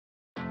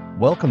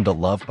Welcome to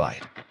Love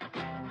Byte.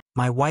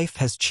 My wife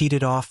has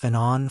cheated off and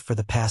on for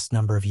the past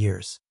number of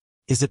years.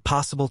 Is it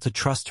possible to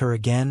trust her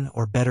again,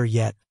 or better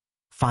yet,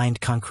 find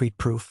concrete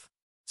proof?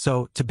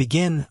 So, to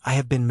begin, I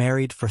have been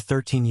married for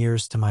 13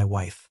 years to my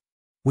wife.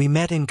 We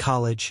met in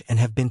college and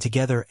have been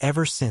together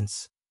ever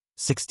since,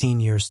 16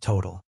 years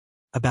total.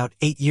 About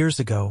 8 years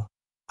ago,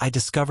 I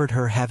discovered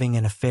her having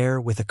an affair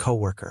with a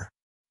coworker.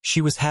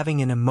 She was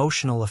having an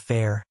emotional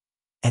affair,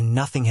 and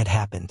nothing had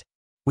happened.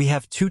 We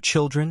have 2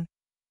 children,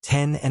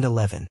 10 and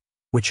 11,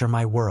 which are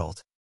my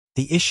world.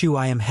 The issue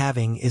I am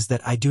having is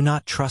that I do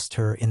not trust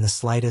her in the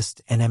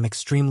slightest and am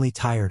extremely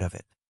tired of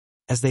it.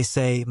 As they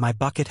say, my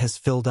bucket has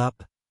filled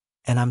up,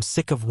 and I'm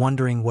sick of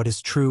wondering what is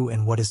true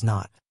and what is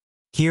not.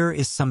 Here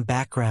is some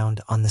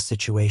background on the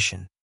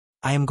situation.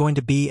 I am going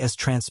to be as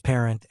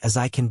transparent as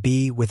I can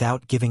be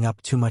without giving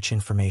up too much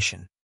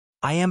information.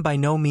 I am by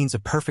no means a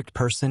perfect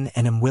person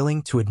and am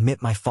willing to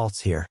admit my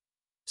faults here.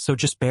 So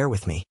just bear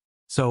with me.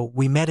 So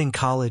we met in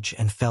college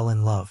and fell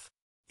in love.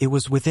 It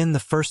was within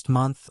the first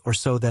month or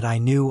so that I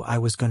knew I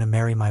was going to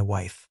marry my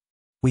wife.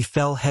 We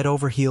fell head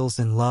over heels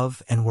in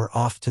love and were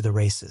off to the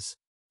races.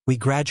 We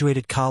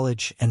graduated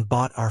college and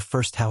bought our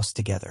first house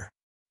together.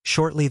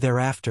 Shortly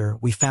thereafter,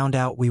 we found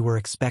out we were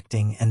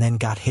expecting and then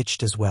got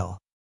hitched as well.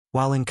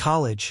 While in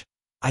college,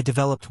 I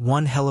developed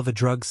one hell of a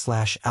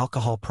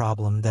drug/alcohol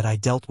problem that I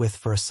dealt with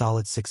for a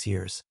solid 6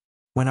 years.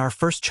 When our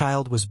first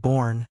child was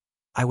born,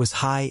 I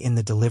was high in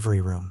the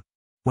delivery room.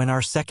 When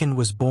our second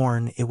was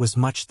born, it was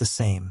much the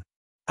same.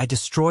 I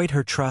destroyed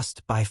her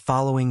trust by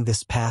following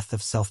this path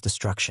of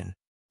self-destruction.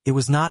 It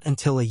was not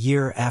until a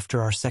year after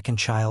our second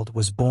child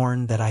was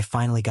born that I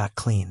finally got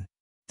clean.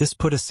 This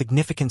put a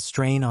significant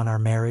strain on our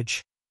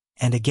marriage,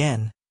 and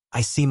again,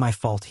 I see my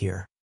fault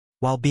here.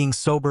 While being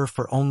sober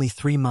for only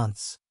 3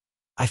 months,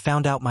 I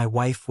found out my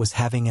wife was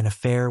having an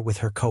affair with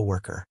her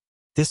coworker.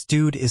 This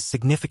dude is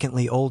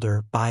significantly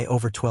older by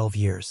over 12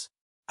 years.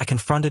 I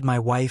confronted my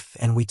wife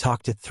and we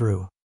talked it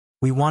through.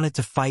 We wanted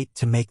to fight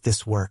to make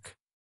this work.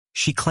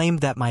 She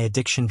claimed that my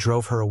addiction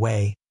drove her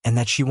away and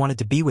that she wanted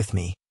to be with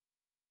me.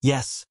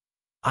 Yes,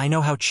 I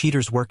know how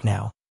cheaters work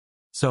now.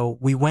 So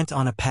we went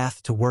on a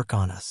path to work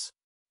on us.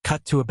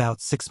 Cut to about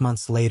 6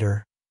 months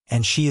later,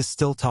 and she is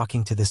still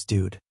talking to this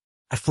dude.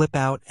 I flip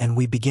out and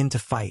we begin to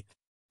fight.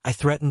 I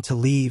threaten to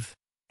leave,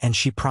 and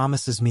she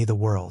promises me the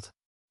world.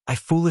 I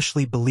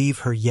foolishly believe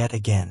her yet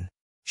again.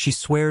 She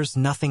swears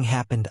nothing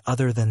happened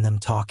other than them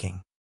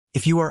talking.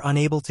 If you are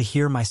unable to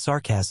hear my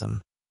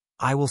sarcasm,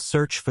 I will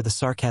search for the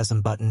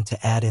sarcasm button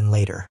to add in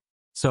later.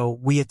 So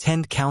we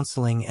attend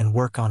counseling and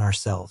work on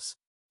ourselves.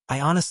 I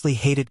honestly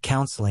hated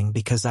counseling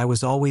because I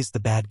was always the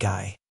bad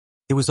guy.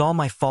 It was all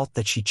my fault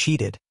that she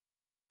cheated,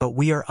 but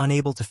we are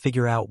unable to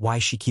figure out why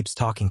she keeps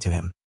talking to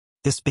him.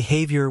 This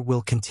behavior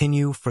will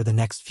continue for the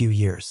next few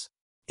years.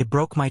 It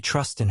broke my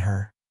trust in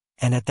her,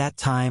 and at that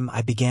time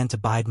I began to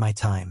bide my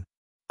time.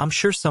 I'm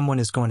sure someone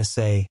is going to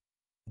say,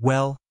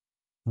 well,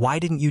 why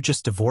didn't you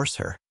just divorce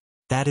her?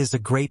 That is a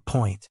great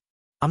point.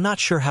 I'm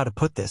not sure how to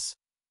put this,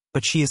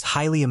 but she is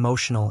highly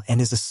emotional and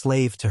is a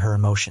slave to her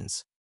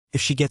emotions. If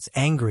she gets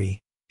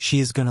angry, she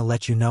is going to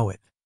let you know it.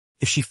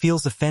 If she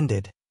feels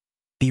offended,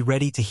 be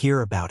ready to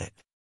hear about it.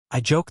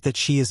 I joke that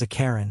she is a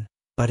Karen,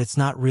 but it's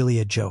not really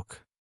a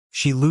joke.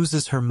 She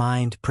loses her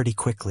mind pretty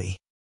quickly.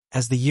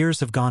 As the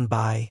years have gone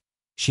by,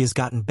 she has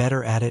gotten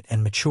better at it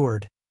and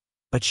matured,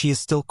 but she is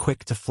still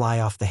quick to fly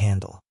off the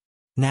handle.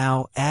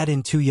 Now, add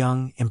in 2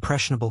 young,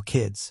 impressionable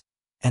kids,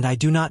 and I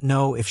do not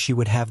know if she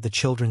would have the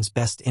children's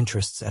best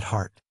interests at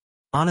heart.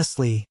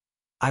 Honestly,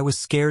 I was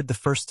scared the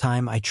first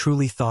time I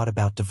truly thought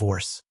about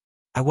divorce.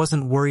 I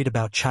wasn't worried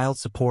about child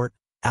support,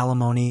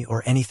 alimony,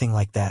 or anything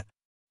like that.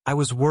 I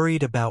was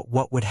worried about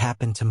what would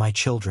happen to my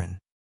children.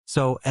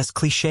 So, as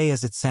cliché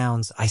as it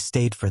sounds, I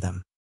stayed for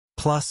them.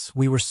 Plus,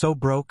 we were so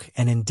broke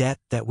and in debt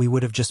that we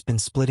would have just been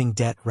splitting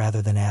debt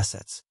rather than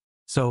assets.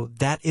 So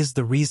that is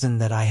the reason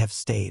that I have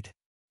stayed.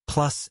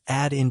 Plus,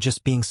 add in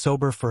just being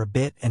sober for a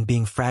bit and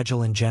being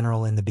fragile in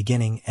general in the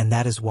beginning, and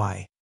that is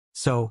why.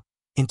 So,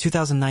 in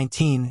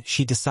 2019,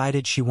 she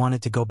decided she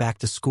wanted to go back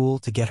to school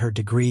to get her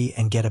degree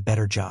and get a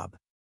better job.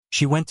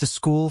 She went to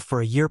school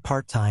for a year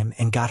part-time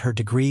and got her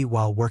degree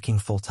while working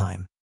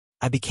full-time.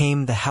 I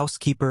became the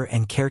housekeeper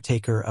and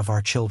caretaker of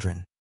our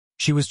children.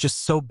 She was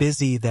just so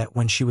busy that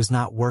when she was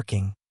not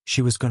working,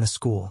 she was going to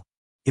school.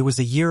 It was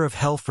a year of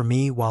hell for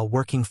me while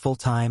working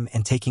full-time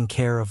and taking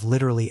care of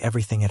literally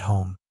everything at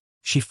home.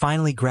 She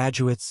finally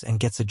graduates and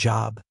gets a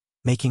job,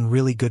 making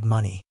really good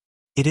money.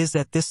 It is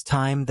at this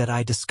time that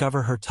I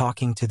discover her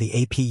talking to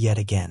the AP yet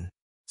again.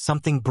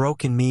 Something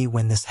broke in me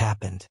when this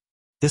happened.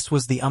 This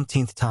was the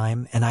umpteenth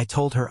time, and I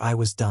told her I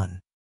was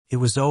done. It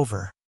was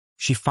over.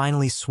 She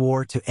finally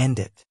swore to end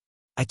it.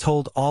 I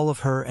told all of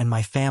her and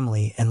my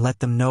family and let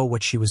them know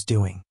what she was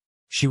doing.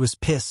 She was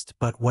pissed,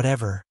 but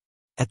whatever.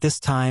 At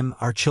this time,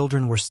 our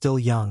children were still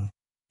young,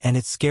 and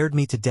it scared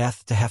me to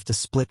death to have to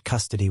split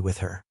custody with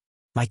her.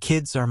 My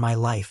kids are my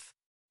life.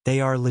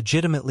 They are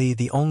legitimately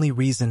the only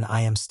reason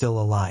I am still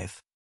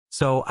alive.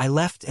 So I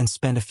left and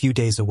spent a few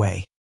days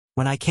away.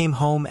 When I came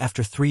home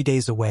after 3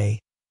 days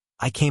away,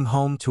 I came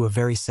home to a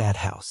very sad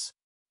house.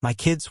 My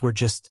kids were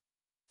just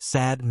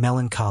sad,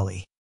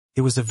 melancholy.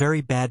 It was a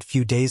very bad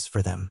few days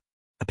for them.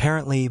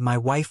 Apparently, my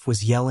wife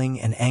was yelling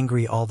and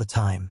angry all the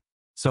time.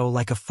 So,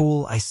 like a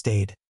fool, I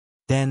stayed.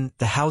 Then,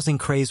 the housing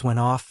craze went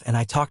off and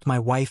I talked my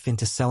wife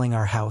into selling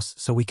our house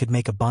so we could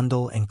make a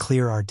bundle and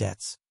clear our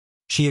debts.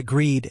 She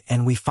agreed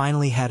and we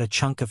finally had a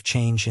chunk of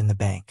change in the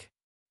bank.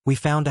 We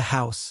found a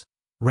house,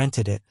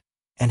 rented it,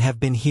 and have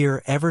been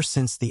here ever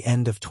since the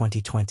end of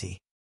 2020.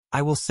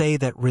 I will say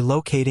that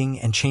relocating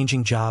and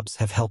changing jobs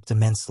have helped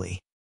immensely.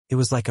 It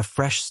was like a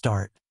fresh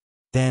start.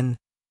 Then,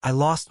 I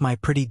lost my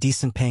pretty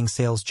decent paying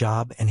sales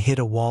job and hit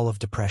a wall of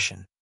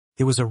depression.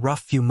 It was a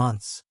rough few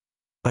months,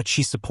 but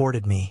she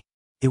supported me.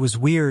 It was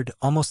weird,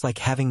 almost like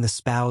having the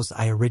spouse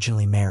I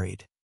originally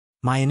married.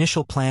 My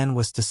initial plan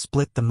was to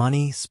split the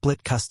money,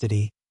 split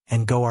custody,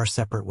 and go our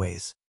separate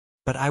ways.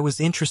 But I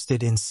was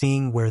interested in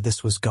seeing where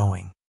this was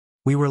going.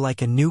 We were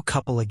like a new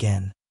couple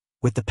again,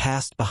 with the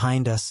past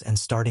behind us and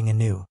starting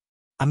anew.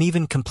 I'm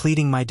even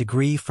completing my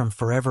degree from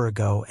forever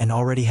ago and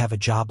already have a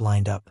job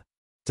lined up.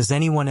 Does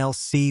anyone else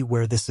see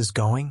where this is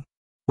going?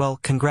 Well,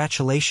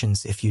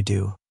 congratulations if you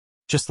do.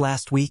 Just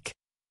last week,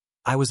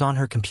 I was on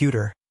her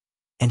computer,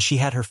 and she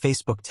had her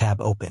Facebook tab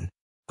open.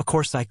 Of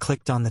course, I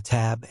clicked on the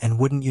tab, and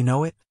wouldn't you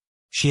know it?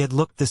 She had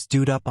looked this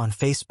dude up on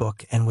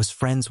Facebook and was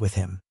friends with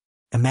him.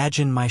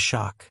 Imagine my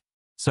shock.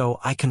 So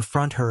I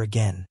confront her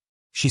again.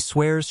 She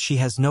swears she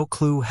has no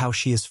clue how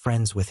she is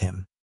friends with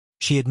him.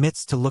 She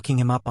admits to looking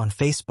him up on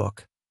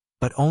Facebook,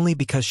 but only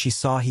because she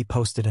saw he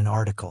posted an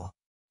article.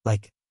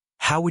 Like,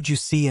 how would you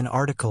see an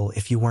article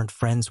if you weren't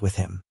friends with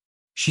him?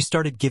 She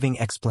started giving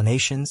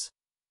explanations,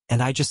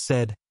 and I just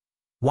said,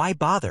 why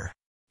bother?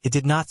 It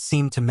did not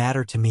seem to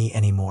matter to me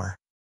anymore.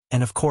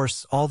 And of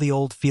course, all the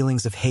old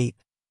feelings of hate,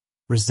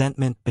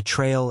 resentment,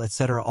 betrayal,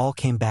 etc. all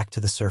came back to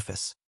the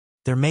surface.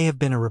 There may have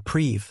been a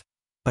reprieve,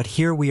 but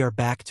here we are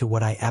back to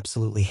what I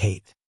absolutely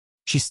hate.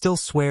 She still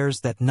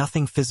swears that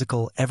nothing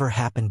physical ever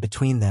happened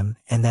between them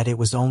and that it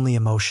was only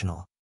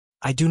emotional.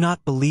 I do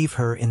not believe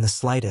her in the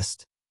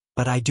slightest,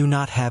 but I do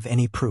not have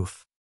any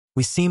proof.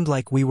 We seemed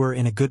like we were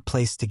in a good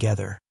place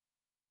together,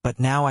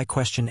 but now I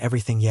question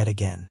everything yet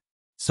again.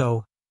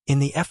 So, in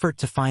the effort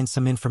to find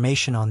some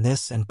information on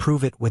this and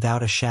prove it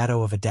without a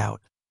shadow of a doubt,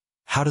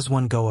 how does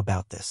one go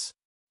about this?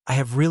 I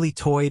have really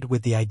toyed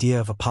with the idea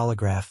of a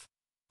polygraph,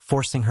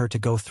 forcing her to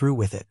go through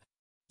with it.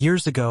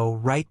 Years ago,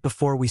 right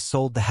before we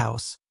sold the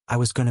house, I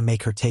was going to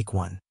make her take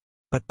one.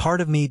 But part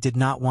of me did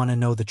not want to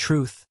know the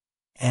truth,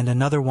 and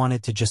another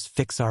wanted to just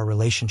fix our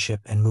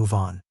relationship and move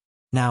on.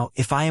 Now,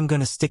 if I am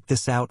going to stick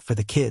this out for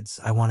the kids,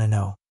 I want to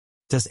know.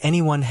 Does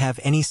anyone have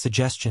any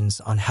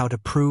suggestions on how to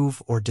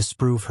prove or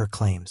disprove her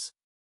claims?